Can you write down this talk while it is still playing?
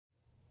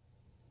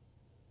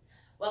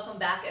Welcome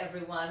back,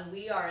 everyone.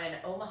 We are in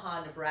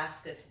Omaha,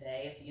 Nebraska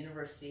today at the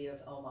University of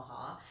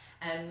Omaha,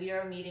 and we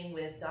are meeting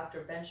with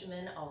Dr.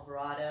 Benjamin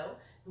Alvarado,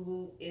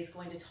 who is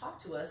going to talk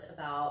to us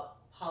about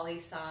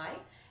poli-sci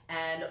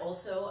and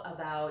also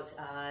about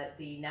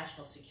the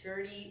national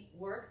security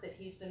work that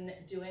he's been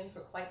doing for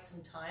quite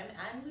some time,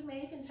 and we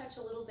may even touch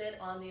a little bit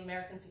on the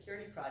American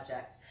Security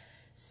Project.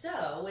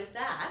 So with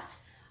that,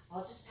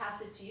 I'll just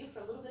pass it to you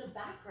for a little bit of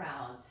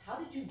background. How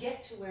did you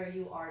get to where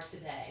you are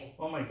today?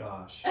 Oh my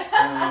gosh.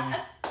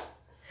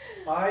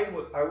 I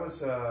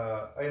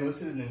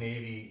enlisted in the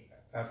Navy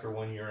after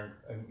 1 year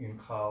in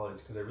college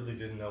because I really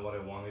didn't know what I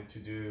wanted to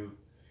do.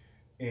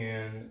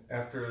 And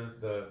after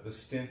the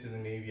stint in the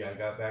Navy, I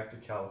got back to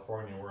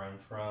California, where I'm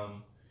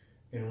from,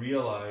 and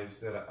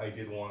realized that I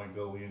did want to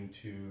go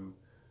into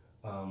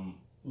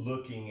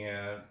looking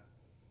at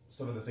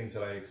some of the things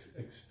that I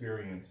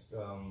experienced.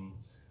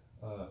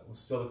 It was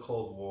still the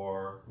Cold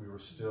War. We were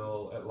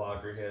still at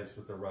loggerheads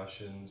with the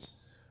Russians.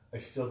 I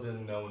still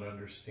didn't know and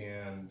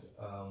understand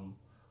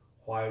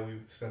why we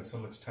spent so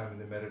much time in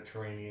the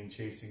Mediterranean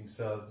chasing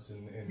subs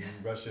and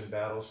Russian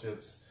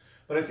battleships.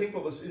 But I think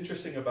what was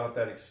interesting about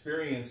that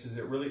experience is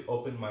it really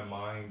opened my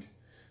mind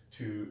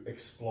to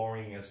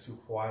exploring as to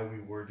why we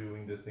were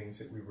doing the things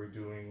that we were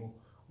doing,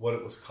 what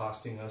it was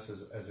costing us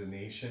as a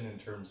nation in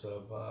terms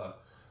of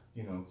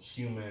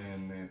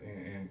human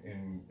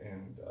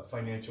and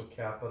financial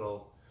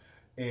capital.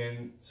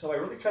 And so I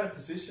really kind of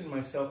positioned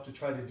myself to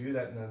try to do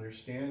that and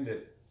understand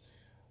it.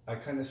 I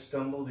kind of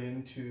stumbled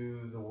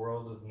into the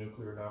world of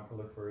nuclear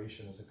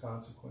nonproliferation as a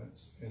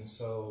consequence. And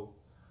so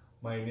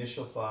my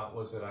initial thought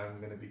was that I'm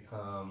going to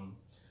become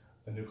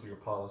a nuclear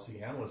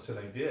policy analyst, and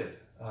I did,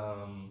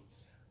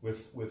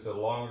 with a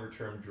longer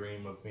term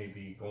dream of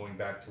maybe going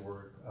back to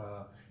work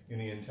in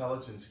the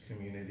intelligence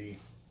community.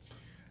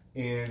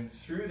 And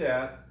through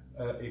that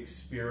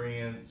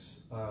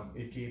experience,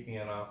 it gave me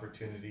an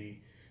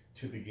opportunity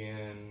to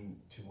begin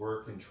to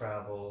work and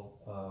travel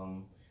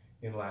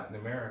in Latin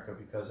America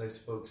because I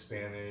spoke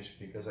Spanish,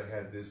 because I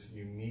had this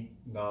unique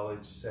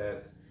knowledge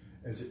set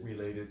as it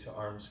related to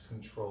arms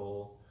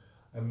control.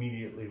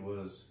 Immediately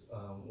was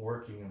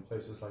working in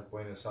places like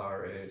Buenos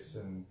Aires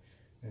and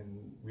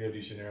Rio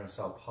de Janeiro,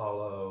 Sao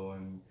Paulo,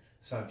 and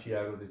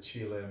Santiago de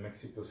Chile, and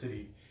Mexico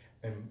City,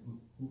 and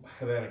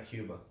Havana,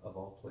 Cuba, of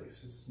all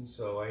places. And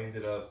so I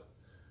ended up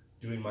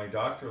doing my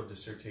doctoral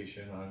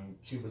dissertation on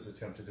Cuba's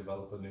attempt to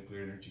develop a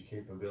nuclear energy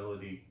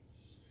capability.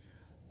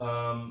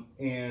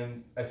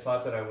 And I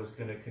thought that I was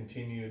going to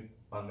continue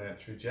on that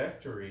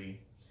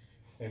trajectory,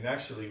 and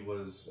actually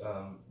was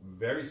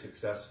very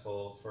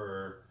successful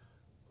for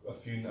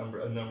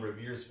a number of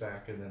years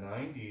back in the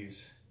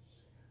 90s.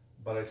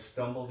 But I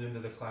stumbled into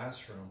the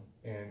classroom,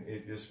 and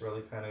it just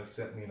really kind of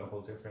sent me in a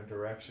whole different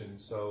direction.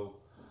 So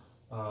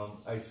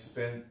I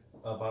spent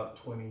about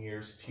 20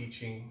 years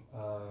teaching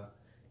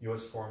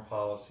U.S. foreign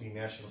policy,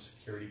 national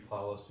security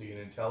policy,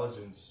 and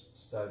intelligence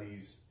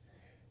studies,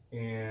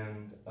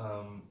 and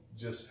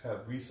just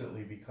have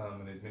recently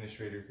become an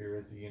administrator here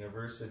at the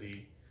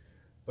university.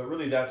 But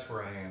really, that's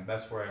where I am.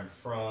 That's where I'm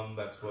from.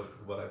 That's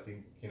what I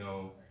think,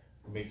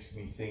 makes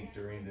me think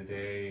during the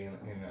day.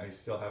 And I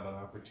still have an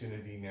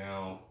opportunity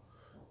now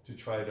to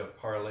try to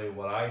parlay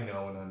what I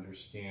know and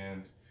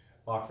understand,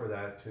 offer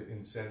that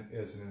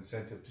as an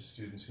incentive to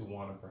students who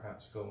want to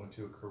perhaps go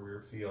into a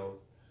career field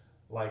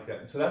like that.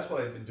 And so that's what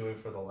I've been doing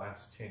for the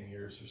last 10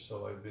 years or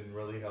so. I've been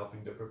really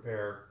helping to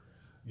prepare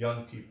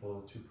young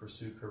people to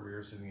pursue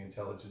careers in the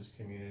intelligence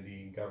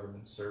community,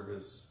 government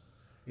service.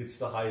 It's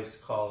the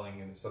highest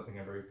calling, and it's something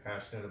I'm very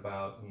passionate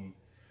about, and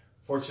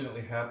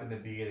fortunately happened to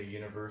be at a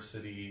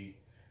university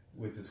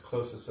with its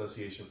close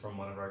association from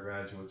one of our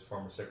graduates,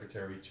 former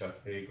Secretary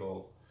Chuck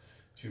Hagel,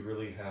 to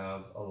really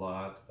have a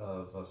lot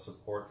of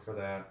support for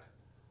that.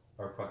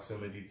 Our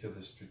proximity to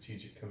the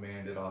Strategic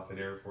Command at Offutt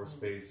Air Force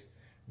Base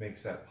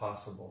makes that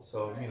possible.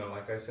 So,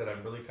 like I said,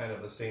 I'm really kind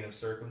of a saint of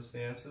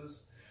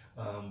circumstances,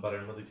 but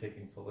I'm really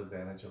taking full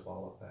advantage of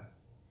all of that.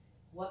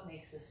 What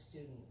makes a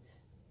student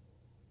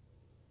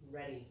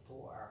ready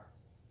for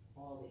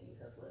all that you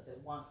have lived,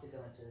 that wants to go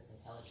into this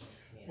intelligence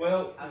community?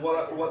 Well,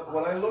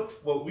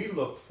 what we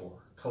look for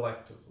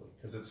collectively,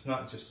 because it's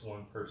not just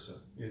one person.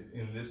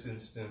 In this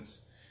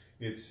instance,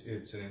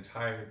 it's an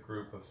entire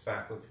group of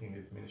faculty and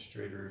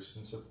administrators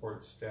and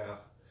support staff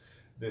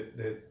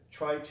that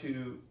try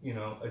to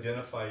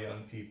identify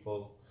young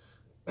people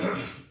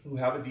who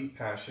have a deep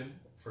passion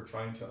for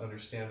trying to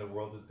understand the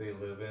world that they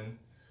live in,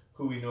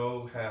 who we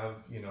know have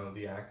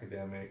the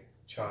academic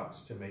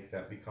chops to make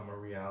that become a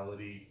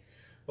reality.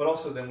 But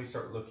also then we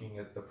start looking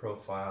at the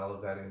profile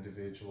of that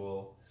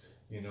individual.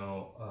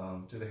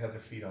 Do they have their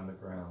feet on the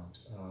ground?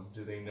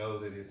 Do they know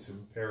that it's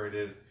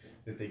imperative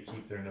that they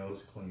keep their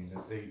nose clean,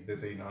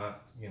 that they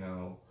not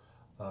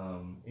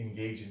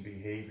engage in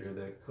behavior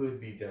that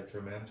could be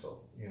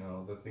detrimental?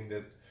 The thing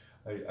that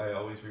I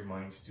always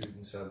remind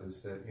students of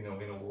is that in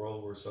a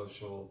world where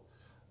social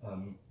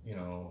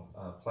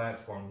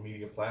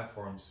media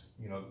platforms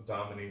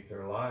dominate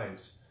their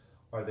lives,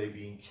 are they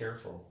being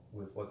careful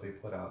with what they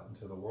put out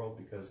into the world?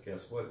 Because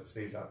guess what? It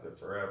stays out there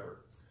forever.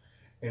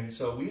 And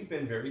so we've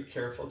been very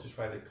careful to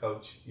try to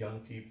coach young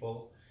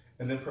people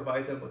and then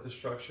provide them with the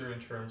structure in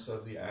terms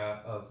of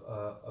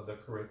the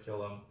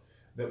curriculum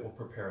that will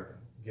prepare them,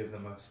 give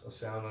them a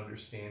sound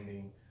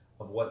understanding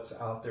of what's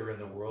out there in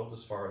the world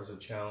as far as a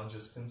challenge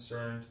is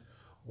concerned,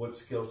 what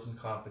skills and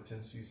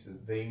competencies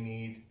that they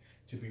need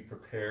to be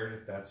prepared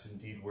if that's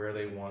indeed where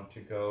they want to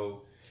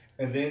go.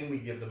 And then we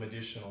give them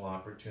additional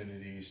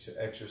opportunities to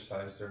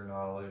exercise their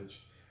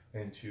knowledge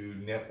and to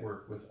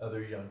network with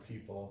other young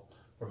people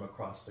from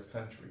across the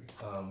country.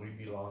 We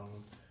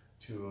belong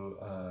to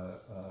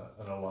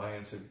an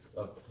alliance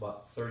of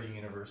about 30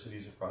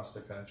 universities across the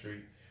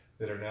country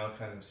that are now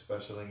kind of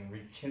specializing and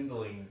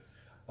rekindling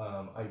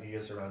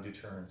ideas around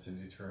deterrence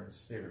and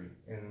deterrence theory.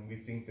 And we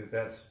think that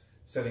that's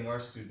setting our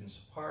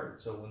students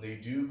apart. So when they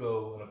do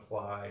go and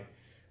apply,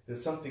 that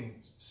something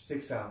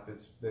sticks out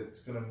that's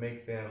going to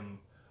make them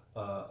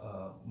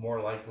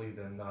more likely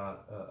than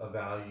not a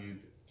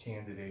valued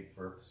candidate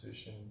for a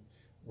position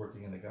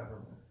working in the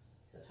government.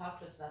 So talk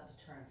to us about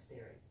deterrence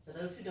theory. For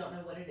those who don't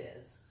know what it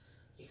is,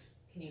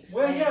 can you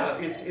explain? Well, yeah,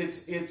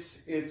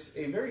 it's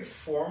a very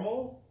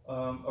formal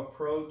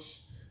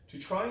approach to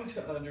trying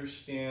to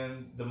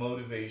understand the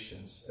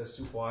motivations as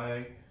to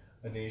why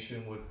a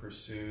nation would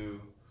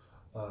pursue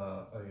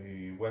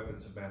a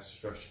weapons of mass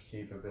destruction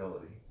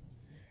capability.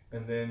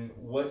 And then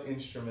what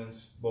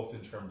instruments, both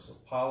in terms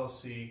of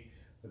policy,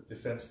 the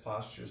defense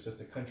postures that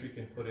the country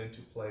can put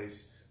into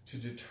place to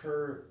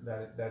deter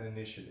that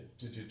initiative,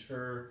 to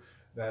deter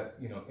that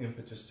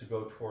impetus to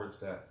go towards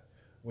that.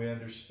 We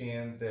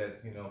understand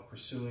that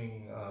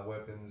pursuing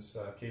weapons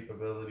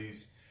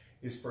capabilities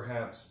is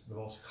perhaps the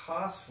most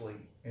costly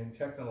and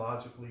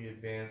technologically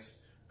advanced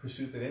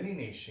pursuit that any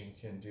nation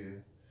can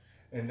do,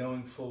 and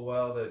knowing full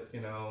well that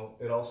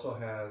it also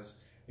has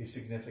a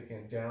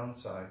significant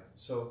downside.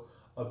 So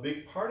a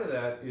big part of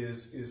that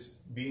is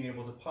being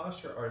able to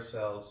posture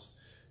ourselves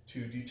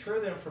to deter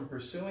them from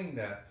pursuing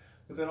that,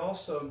 but then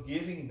also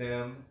giving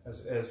them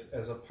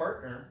as a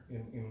partner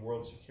in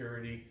world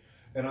security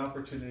an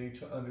opportunity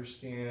to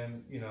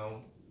understand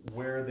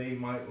where they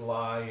might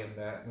lie in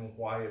that and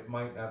why it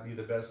might not be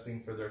the best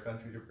thing for their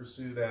country to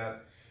pursue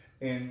that.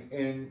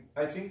 And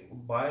I think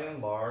by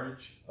and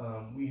large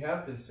we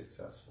have been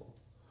successful,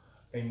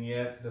 and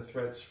yet the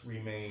threats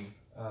remain.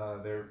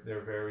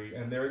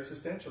 They're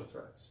existential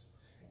threats.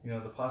 The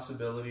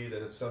possibility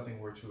that if something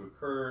were to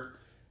occur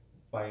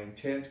by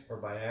intent or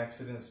by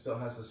accident still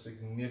has a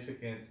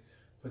significant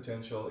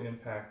potential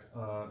impact,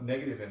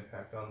 negative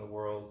impact on the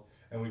world.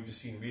 And we've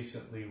just seen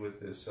recently with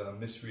this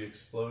mystery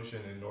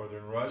explosion in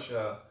northern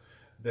Russia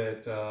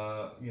that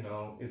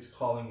it's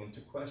calling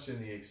into question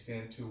the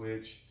extent to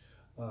which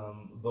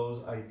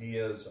those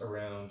ideas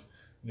around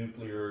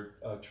nuclear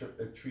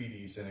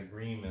treaties and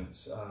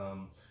agreements,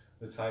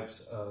 the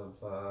types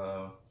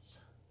of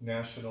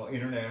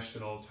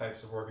international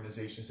types of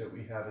organizations that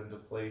we have into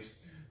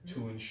place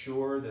to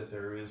ensure that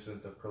there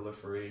isn't the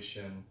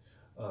proliferation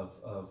of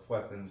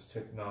weapons,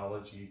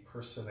 technology,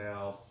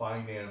 personnel,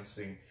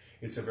 financing.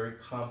 It's a very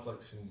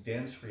complex and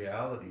dense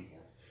reality,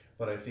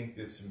 but I think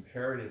it's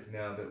imperative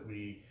now that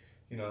we,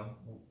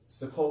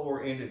 the Cold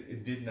War ended,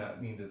 it did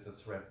not mean that the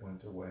threat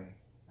went away.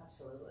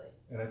 Absolutely.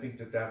 And I think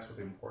that that's what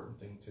the important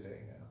thing today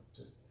now,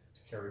 to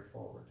carry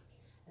forward.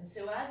 And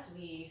so as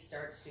we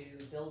start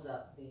to build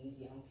up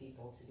these young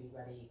people to be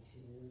ready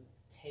to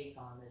take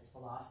on this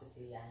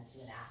philosophy and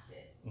to enact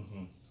it,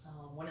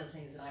 one of the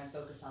things that I'm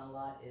focused on a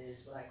lot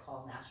is what I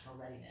call national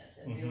readiness,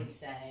 and really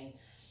saying,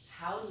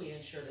 how do we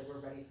ensure that we're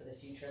ready for the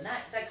future? And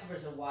that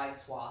covers a wide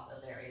swath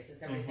of areas.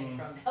 It's everything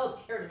from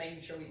healthcare to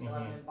making sure we still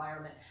have an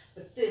environment,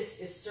 but this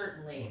is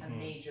certainly a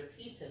major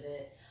piece of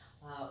it.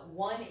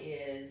 One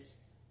is,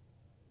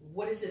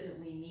 what is it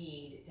that we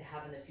need to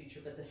have in the future?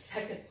 But the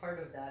second part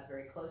of that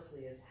very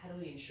closely is, how do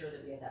we ensure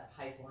that we have that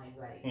pipeline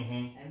ready?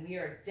 And we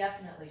are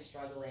definitely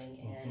struggling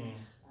in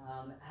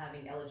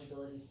having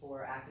eligibility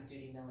for active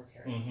duty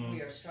military.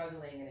 We are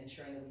struggling in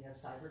ensuring that we have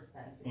cyber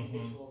defense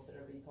individuals that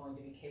are going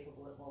to be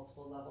capable at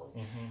multiple levels.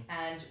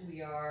 And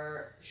we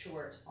are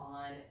short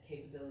on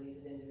capabilities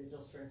of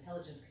individuals for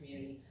intelligence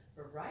community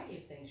for a variety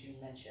of things you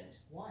mentioned.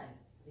 One,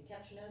 have you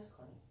kept your nose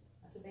clean?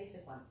 That's a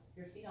basic one.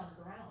 Your feet on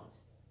the ground.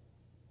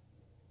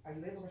 Are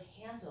you able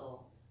to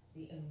handle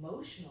the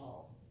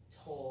emotional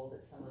toll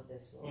that some of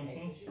this will take?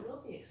 Because you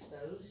will be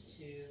exposed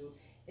to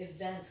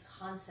events,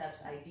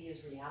 concepts, ideas,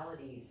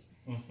 realities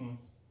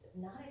that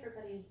not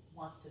everybody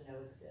wants to know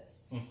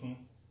exists.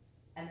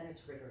 And then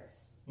it's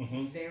rigorous. It's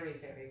very,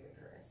 very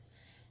rigorous.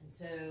 And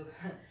so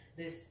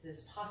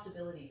this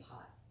possibility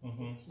pot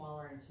gets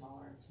smaller and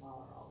smaller and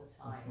smaller all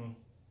the time.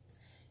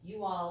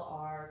 You all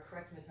are,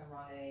 correct me if I'm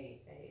wrong,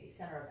 a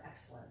center of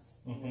excellence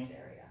in this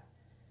area.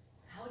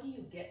 How do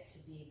you get to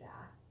be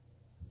that?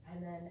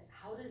 And then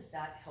how does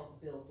that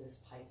help build this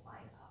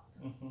pipeline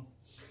up?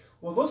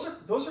 Well,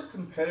 those are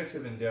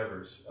competitive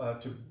endeavors.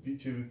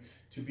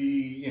 To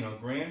be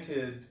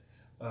granted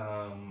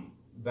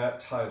that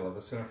title of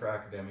a Center for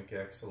Academic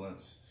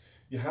Excellence,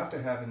 you have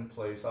to have in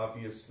place,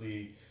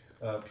 obviously,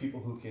 people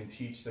who can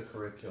teach the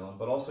curriculum,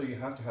 but also you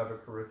have to have a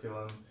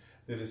curriculum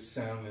that is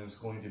sound and is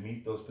going to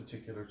meet those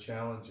particular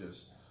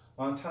challenges.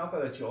 On top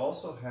of that, you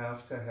also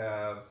have to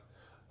have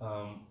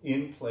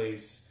in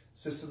place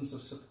systems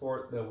of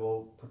support that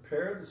will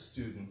prepare the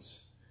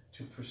students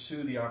to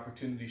pursue the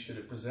opportunity should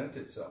it present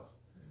itself.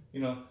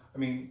 You know, I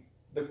mean,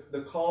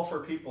 the call for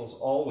people is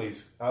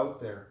always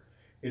out there.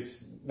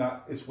 It's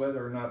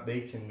whether or not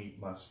they can meet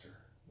muster.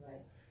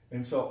 Right.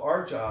 And so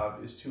our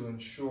job is to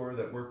ensure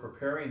that we're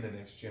preparing the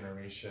next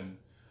generation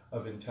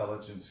of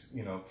intelligence,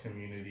 you know,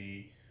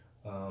 community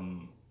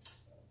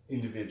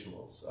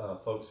individuals,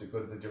 folks that go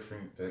to the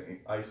different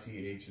IC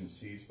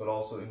agencies, but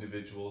also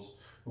individuals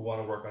who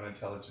want to work on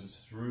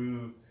intelligence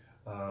through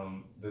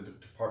the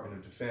Department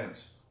of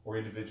Defense, or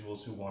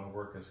individuals who want to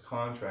work as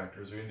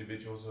contractors, or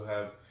individuals who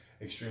have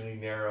extremely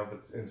narrow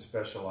and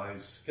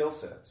specialized skill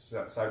sets,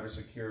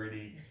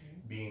 cybersecurity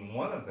being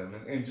one of them.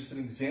 And just an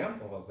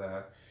example of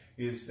that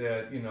is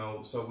that, you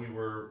know, so we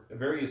were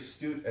very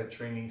astute at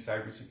training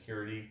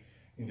cybersecurity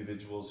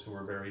individuals who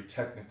were very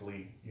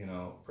technically, you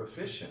know,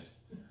 proficient.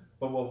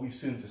 But what we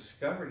soon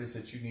discovered is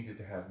that you needed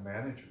to have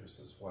managers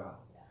as well.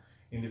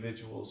 Yeah.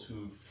 Individuals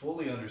who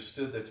fully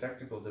understood the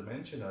technical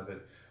dimension of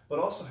it, but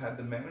also had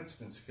the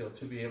management skill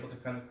to be able to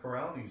kind of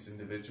corral these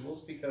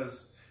individuals,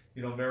 because,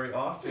 you know, very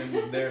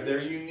often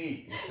they're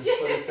unique. Let's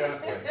just put it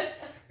that way.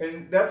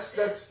 And that's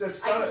not.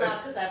 I can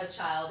laugh because I have a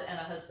child and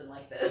a husband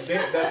like this.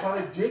 That's not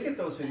a dig at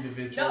those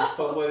individuals, No.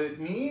 but what it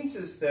means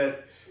is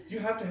that you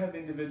have to have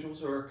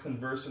individuals who are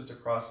conversant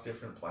across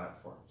different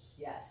platforms.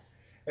 Yes.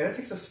 And it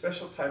takes a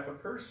special type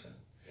of person.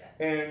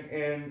 Yeah.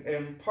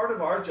 And part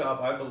of our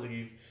job, I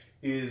believe,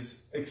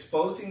 is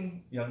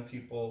exposing young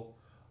people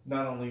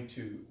not only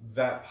to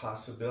that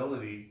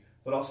possibility,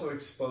 but also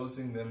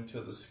exposing them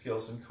to the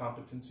skills and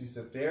competencies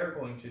that they're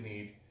going to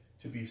need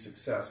to be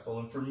successful.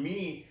 And for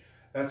me,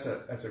 that's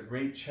a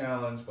great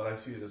challenge, but I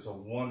see it as a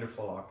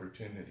wonderful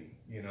opportunity,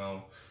 you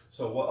know.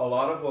 So a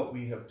lot of what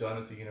we have done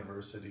at the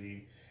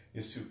university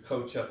is to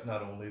coach up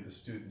not only the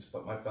students,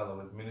 but my fellow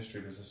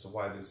administrators as to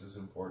why this is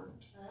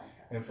important. I like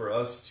that. And for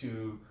us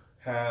to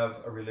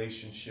have a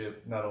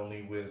relationship not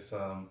only with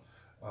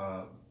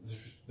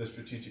the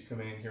Strategic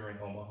Command here in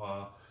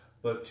Omaha,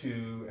 but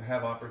to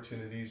have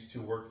opportunities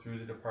to work through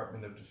the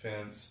Department of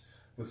Defense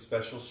with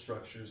special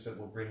structures that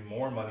will bring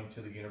more money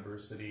to the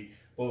university,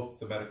 both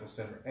the medical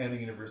center and the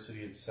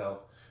university itself,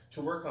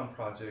 to work on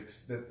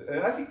projects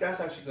and I think that's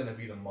actually going to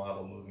be the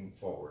model moving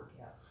forward.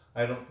 Yeah.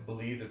 I don't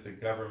believe that the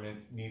government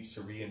needs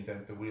to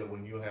reinvent the wheel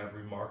when you have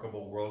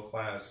remarkable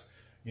world-class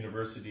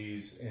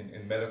universities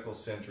and medical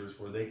centers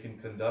where they can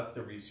conduct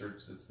the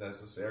research that's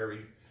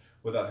necessary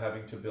without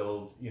having to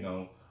build, you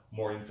know,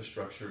 more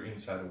infrastructure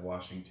inside of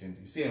Washington,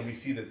 D.C. And we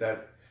see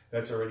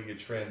that's already a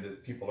trend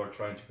that people are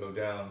trying to go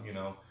down, you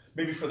know,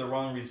 maybe for the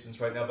wrong reasons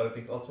right now, but I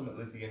think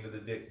ultimately at the end of the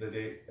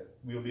day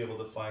we'll be able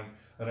to find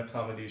an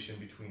accommodation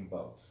between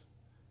both,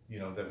 you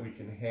know, that we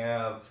can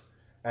have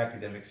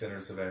academic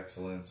centers of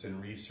excellence and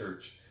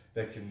research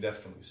that can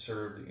definitely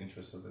serve the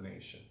interests of the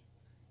nation.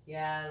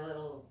 Yeah, a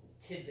little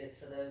tidbit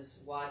for those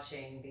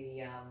watching.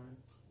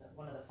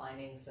 One of the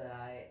findings that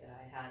I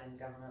had in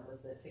government was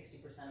that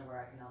 60% of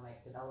our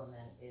economic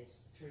development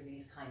is through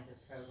these kinds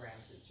of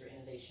programs. It's through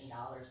innovation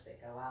dollars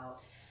that go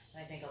out.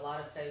 And I think a lot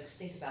of folks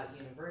think about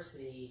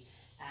university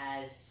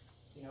as,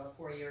 you know, a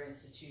four-year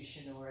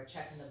institution or a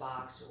check in the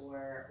box,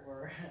 or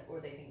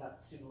they think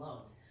about student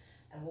loans.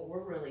 And what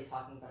we're really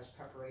talking about is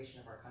preparation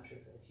of our country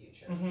for the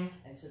future. Mm-hmm.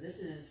 And so this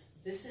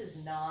is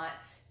not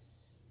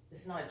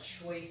a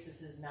choice.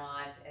 This is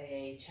not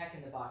a check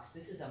in the box.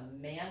 This is a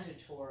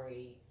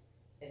mandatory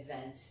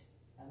event,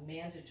 a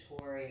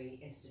mandatory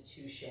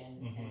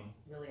institution, and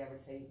really I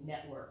would say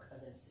network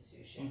of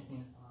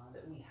institutions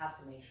that we have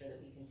to make sure that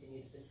we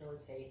continue to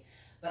facilitate.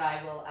 But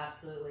I will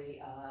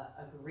absolutely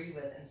agree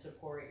with and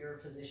support your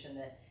position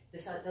that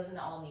this doesn't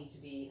all need to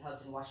be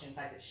hubbed in Washington. In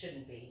fact, it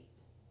shouldn't be.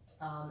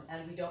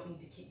 And we don't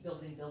need to keep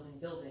building.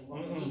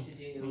 What we need to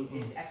do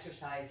is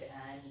exercise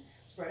and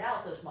spread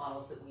out those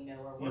models that we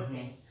know are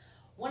working.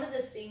 One of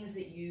the things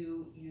that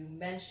you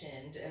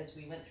mentioned as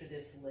we went through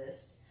this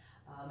list,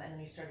 and then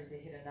we started to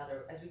hit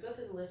another, as we go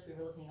through the list, we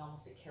were looking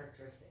almost at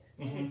characteristics,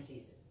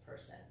 tendencies of the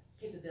person,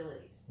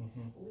 capabilities.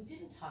 What we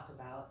didn't talk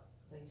about,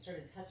 that you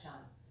started to touch on,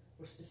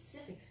 were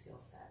specific skill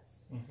sets.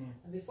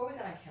 And before we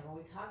got on camera,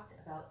 we talked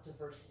about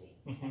diversity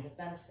and the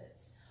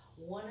benefits.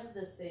 One of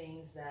the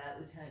things that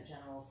Lieutenant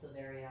General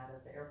Silveri out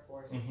of the Air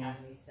Force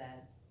Academy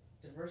said,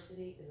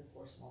 diversity is a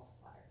force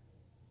multiplier.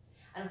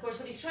 And of course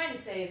what he's trying to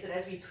say is that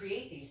as we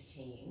create these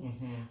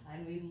teams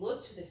and we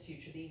look to the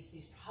future, these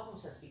problem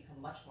sets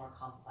become much more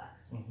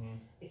complex.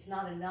 It's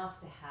not enough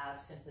to have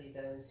simply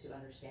those who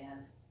understand,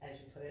 as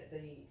you put it,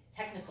 the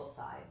technical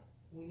side.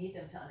 We need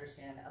them to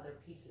understand other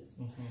pieces.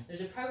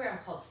 There's a program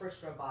called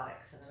First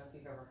Robotics, I don't know if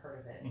you've ever heard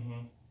of it,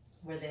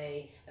 where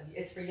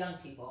it's for young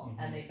people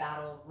and they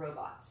battle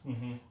robots.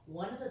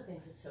 One of the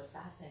things that's so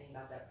fascinating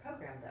about that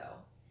program,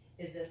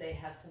 though, is that they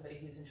have somebody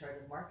who's in charge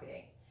of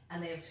marketing,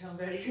 and they have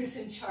somebody who's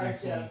in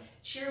charge of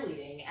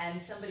cheerleading,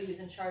 and somebody who's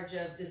in charge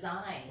of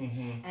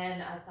design.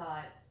 And I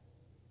thought,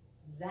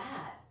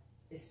 that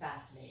is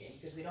fascinating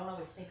because we don't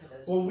always think of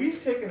those Well, pieces.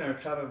 we've taken a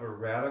kind of a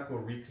radical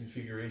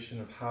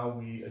reconfiguration of how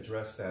we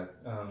address that,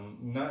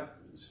 not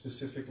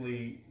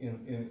specifically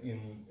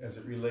in as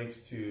it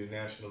relates to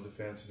national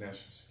defense and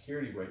national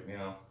security right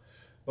now,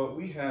 but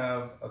we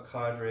have a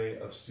cadre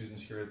of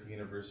students here at the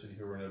university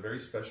who are in a very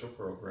special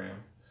program,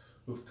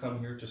 who've come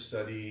here to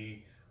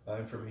study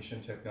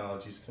information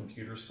technologies,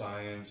 computer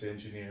science,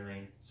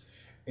 engineering,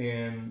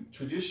 and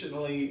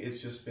traditionally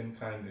it's just been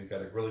they've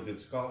got a really good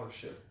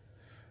scholarship.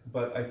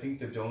 But I think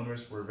the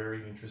donors were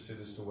very interested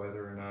as to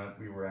whether or not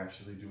we were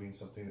actually doing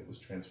something that was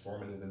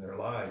transformative in their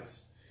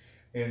lives.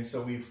 And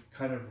so we've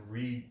kind of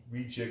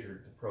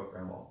rejiggered the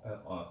program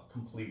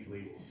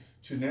completely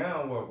to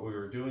now what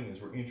we're doing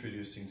is we're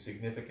introducing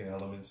significant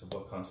elements of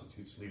what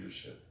constitutes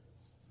leadership,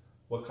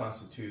 what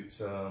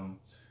constitutes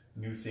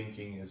new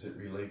thinking as it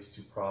relates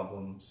to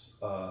problems,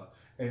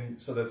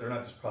 and so that they're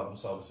not just problem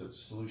solvers, but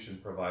solution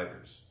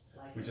providers,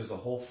 which is a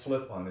whole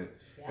flip on it.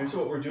 Yeah. And so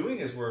what we're doing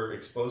is we're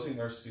exposing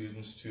our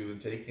students to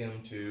and taking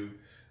them to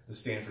the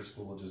Stanford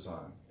School of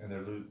Design, and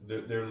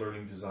they're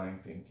learning design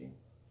thinking.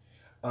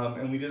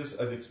 And we did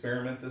an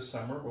experiment this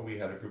summer where we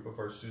had a group of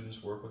our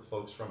students work with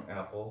folks from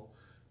Apple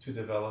to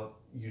develop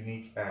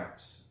unique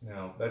apps.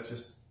 Now, that's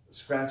just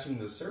scratching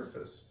the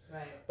surface.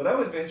 Right. But I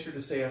would venture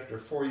to say after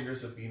 4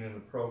 years of being in a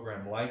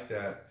program like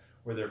that,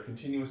 where they're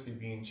continuously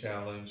being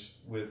challenged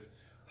with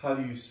how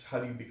do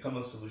you become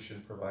a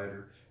solution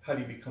provider, how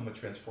do you become a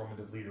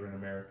transformative leader in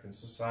American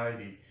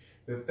society,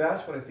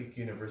 that's what I think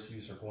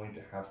universities are going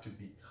to have to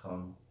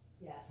become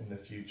in the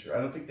future. I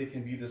don't think they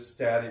can be the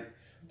static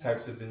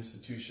types of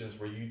institutions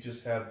where you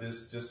just have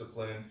this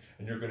discipline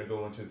and you're going to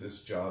go into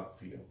this job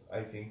field.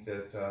 I think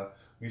that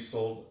we've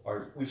sold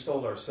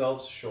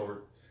ourselves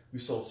short, we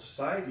sold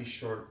society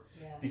short,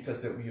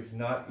 because that we have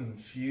not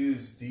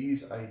infused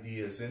these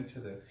ideas into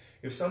them.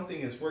 If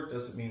something has worked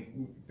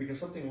because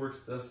something works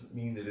doesn't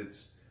mean that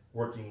it's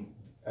working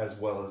as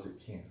well as it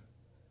can.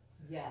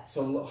 Yes.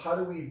 So how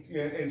do we,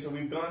 and so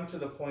we've gone to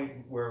the point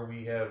where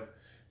we have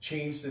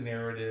changed the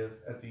narrative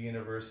at the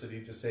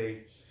university to say,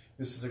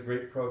 this is a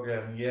great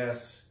program,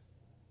 yes,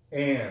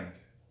 and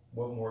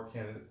what more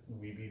can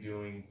we be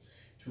doing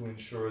to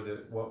ensure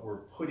that what we're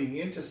putting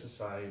into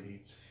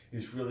society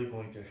is really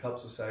going to help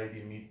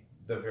society meet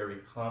the very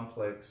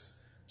complex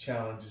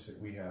challenges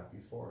that we have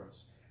before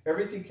us.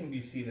 Everything can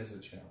be seen as a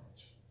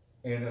challenge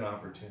and an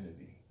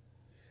opportunity.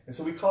 And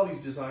so we call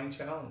these design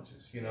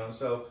challenges,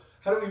 So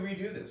how do we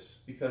redo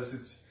this?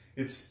 Because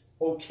it's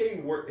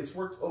okay, it's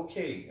worked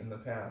okay in the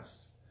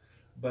past,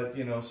 but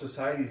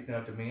society is now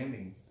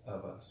demanding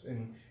of us.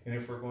 And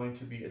if we're going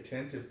to be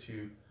attentive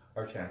to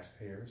our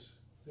taxpayers,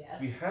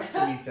 we have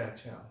to meet that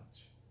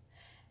challenge.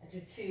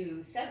 And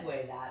to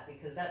segue that,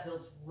 because that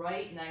builds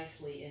right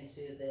nicely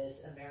into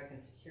this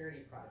American Security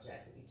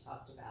Project that you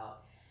talked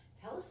about,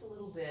 tell us a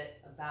little bit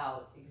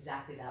about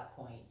exactly that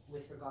point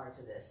with regard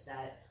to this,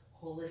 that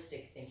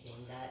holistic thinking,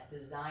 that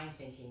design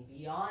thinking,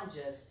 beyond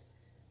just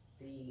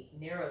the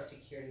narrow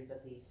security,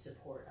 but the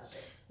support of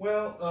it.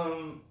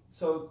 Well,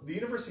 so the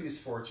university is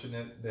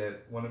fortunate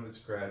that one of its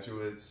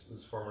graduates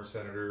is former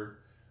Senator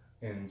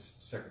and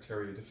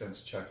Secretary of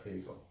Defense Chuck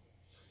Hagel.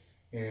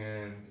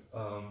 And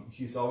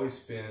he's always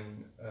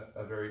been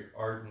a very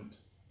ardent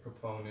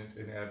proponent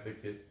and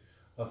advocate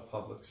of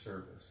public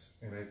service.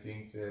 And I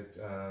think that,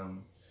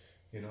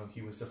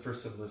 he was the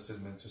first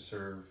enlisted man to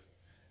serve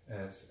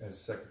as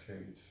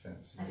Secretary of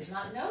Defense. I did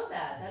not know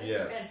that. That is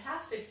a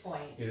fantastic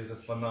point. It is a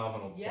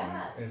phenomenal point.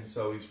 Yes. And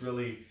so he's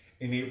really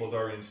enabled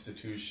our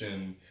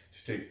institution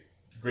to take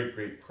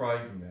great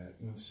pride in that.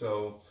 And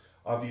so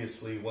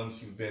obviously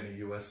once you've been a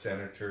U.S.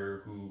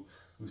 Senator who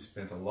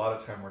spent a lot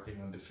of time working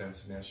on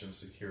defense and national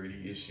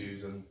security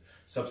issues and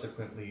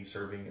subsequently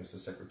serving as the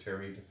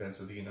Secretary of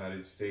Defense of the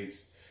United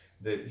States,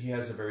 that he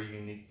has a very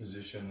unique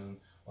position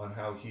on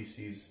how he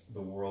sees the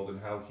world and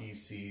how he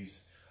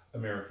sees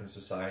American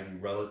society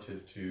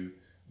relative to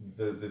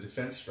the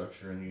defense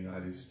structure in the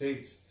United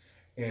States.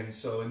 And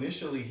so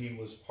initially he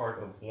was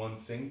part of one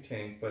think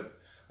tank, but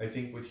I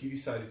think what he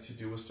decided to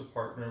do was to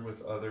partner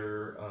with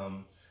other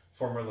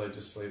former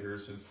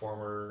legislators and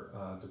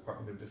former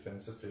Department of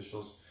Defense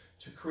officials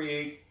to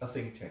create a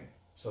think tank,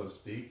 so to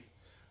speak,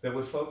 that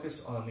would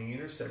focus on the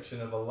intersection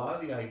of a lot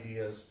of the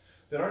ideas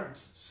that aren't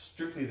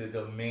strictly the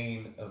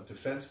domain of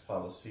defense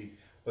policy,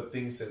 but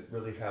things that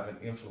really have an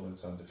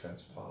influence on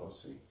defense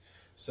policy.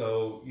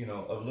 So,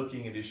 of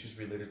looking at issues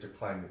related to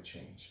climate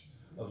change,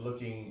 of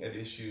looking at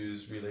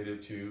issues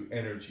related to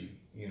energy,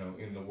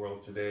 in the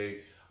world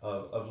today,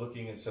 of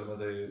looking at some of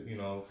the,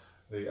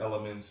 the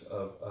elements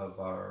of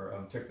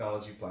our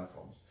technology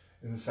platforms.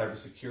 And the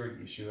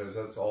cybersecurity issue, as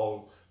that's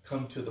all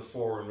come to the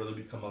fore and really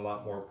become a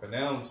lot more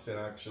pronounced and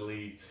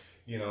actually,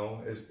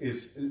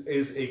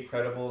 is a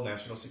credible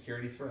national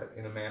security threat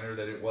in a manner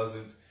that it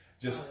wasn't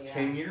just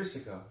 10 years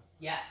ago.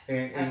 Yeah.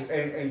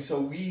 And so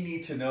we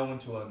need to know and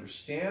to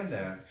understand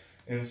that.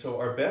 And so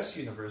our best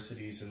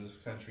universities in this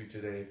country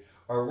today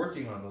are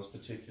working on those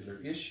particular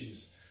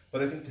issues.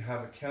 But I think to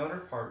have a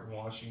counterpart in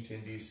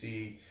Washington,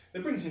 D.C.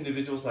 that brings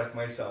individuals like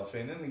myself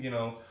in, and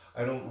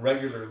I don't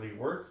regularly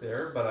work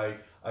there, but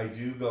I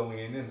do go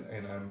in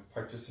and I'm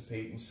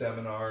participate in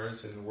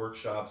seminars and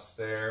workshops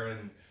there,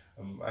 and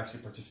I'm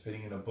actually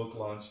participating in a book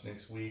launch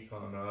next week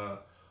on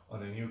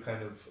a new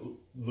kind of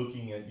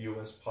looking at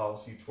U.S.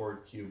 policy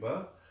toward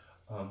Cuba.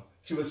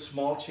 Cuba's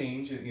small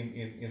change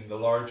in the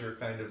larger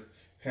kind of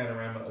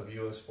panorama of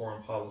U.S.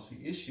 foreign policy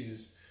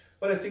issues.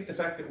 But I think the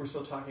fact that we're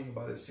still talking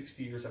about it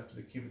 60 years after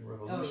the Cuban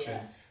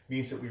Revolution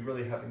means that we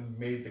really haven't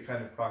made the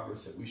kind of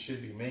progress that we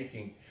should be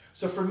making.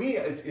 So for me,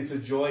 it's a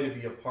joy to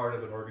be a part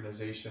of an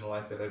organization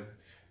like that.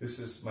 This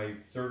is my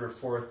third or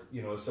fourth,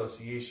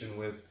 association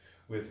with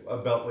a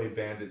Beltway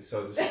bandit,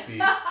 so to speak.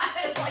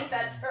 I like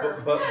that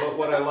term. But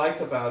what I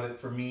like about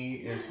it for me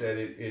is that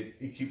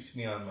it keeps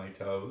me on my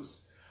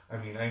toes. I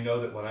mean, I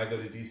know that when I go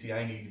to DC,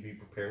 I need to be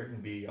prepared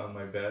and be on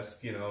my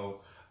best,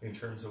 in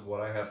terms of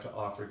what I have to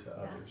offer to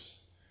others.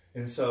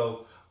 And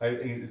so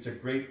it's a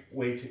great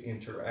way to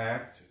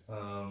interact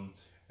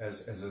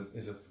as a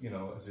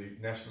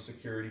national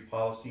security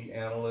policy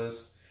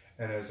analyst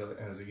and as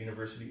a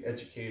university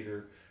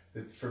educator.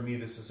 That for me,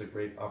 this is a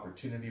great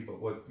opportunity. But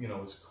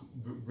what's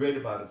great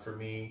about it for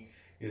me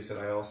is that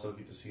I also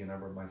get to see a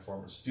number of my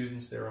former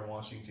students there in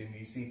Washington,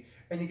 D.C.,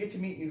 and you get to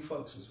meet new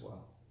folks as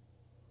well.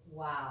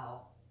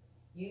 Wow.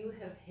 You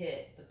have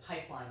hit the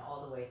pipeline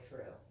all the way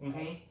through,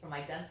 right? From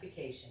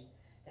identification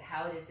to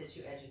how it is that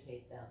you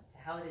educate them, to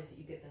how it is that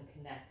you get them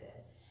connected,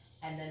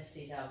 and then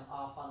see them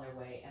off on their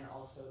way, and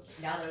also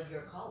now they're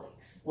your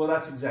colleagues. Well,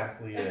 that's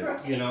exactly it.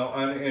 Right.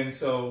 And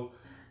so,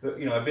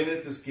 I've been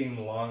at this game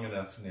long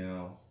enough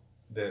now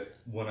that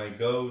when I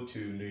go to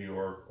New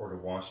York or to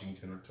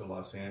Washington or to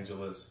Los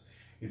Angeles,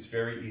 it's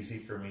very easy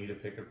for me to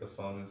pick up the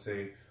phone and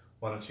say,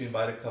 why don't you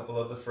invite a couple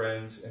of the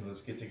friends and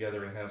let's get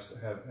together and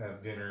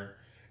have dinner,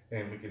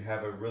 and we can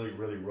have a really,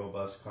 really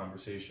robust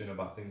conversation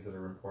about things that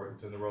are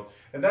important in the world.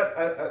 And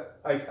that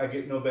I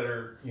get no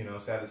better,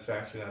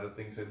 satisfaction out of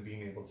things than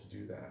being able to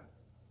do that.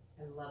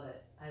 I love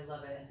it. I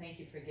love it. And thank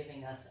you for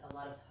giving us a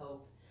lot of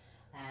hope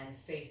and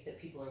faith that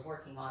people are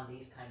working on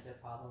these kinds of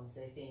problems.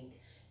 I think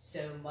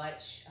so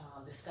much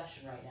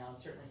discussion right now, and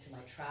certainly through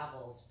my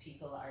travels,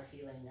 people are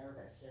feeling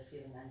nervous. They're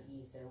feeling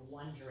unease. They're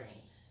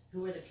wondering,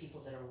 who are the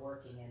people that are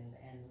working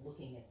and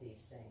looking at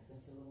these things?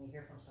 And so when we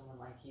hear from someone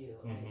like you,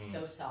 and it's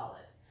so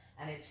solid,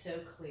 and it's so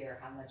clear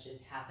how much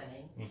is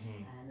happening,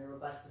 and the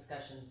robust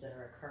discussions that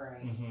are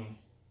occurring,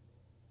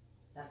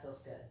 that feels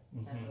good.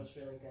 That feels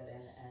really good.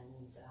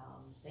 And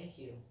thank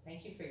you.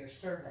 Thank you for your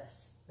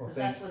service. Because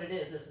that's what it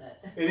is, isn't it?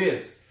 It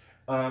is.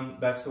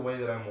 That's the way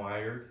that I'm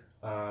wired.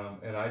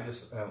 And I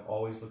just am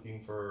always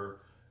looking for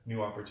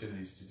new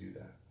opportunities to do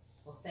that.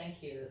 Well,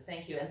 thank you.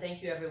 Thank you. And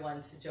thank you,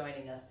 everyone, for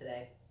joining us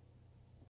today.